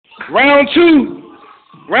Round two.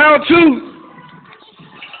 Round two.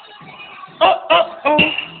 Oh.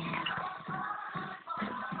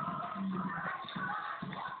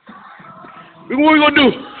 What we gonna do?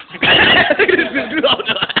 Look at this bitch do all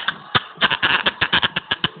that.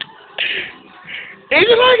 Ain't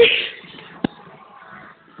you like it?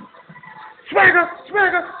 Swagger.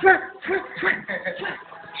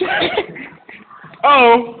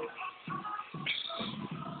 Oh.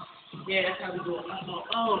 Yeah, that's how we do it.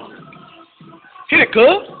 Oh. Hit it, cuz.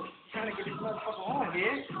 Trying to get this motherfucker on,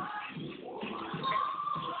 man.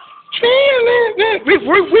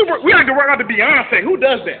 We like to work out the Beyonce. Who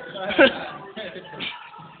does that?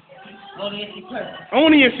 Only in SeatPleasant.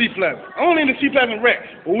 Only in SeatPleasant. Only in the SeatPleasant rec.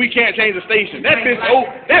 Well, we can't change the station. That bitch old.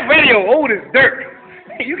 That radio old as dirt.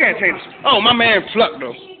 Hey, you can't change it. Oh, my man Fluck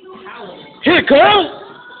though. Hit it, cuz.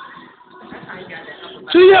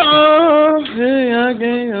 To your arms, I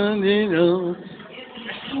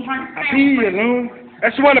feel alone.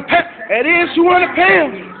 That's 200 pounds. That is 200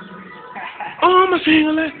 pounds. Oh, my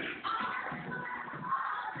finger.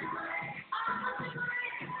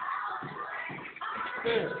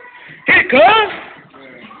 Hit it, cuz.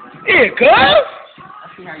 Here, cuz.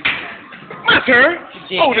 My turn.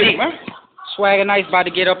 Hold it, man. Swagger Nice about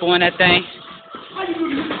to get up on that thing. How you do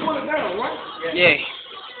this? You pull it down, right?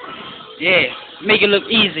 Yeah. Make it look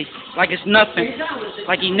easy, like it's nothing,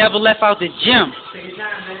 like he never left out the gym.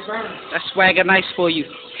 That's Swagger Nice for you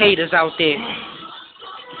haters out there.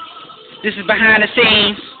 This is behind the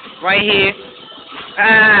scenes, right here.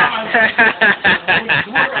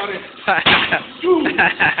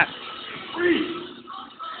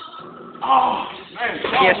 Oh, man.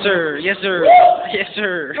 Yes, sir.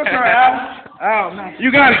 That's all right, Al. Oh, man.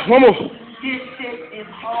 You got it. One more. This shit is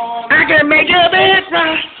all. I can make your bed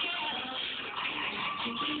right.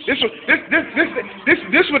 This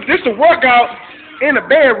the workout in the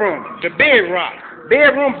bedroom. The bed rock.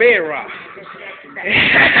 Bedroom bed rock.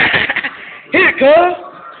 Hit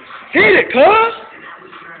it, cuz.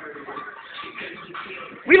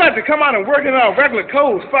 We like to come out and work in our regular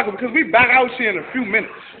clothes, fucker, because we back out here in a few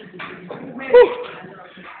minutes. Woo.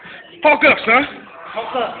 Hulk up, son.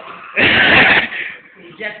 Hulk up.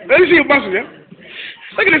 Let me see your muscles, yeah?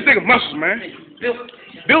 Look at this nigga muscles, man.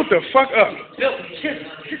 Built the fuck up. Built.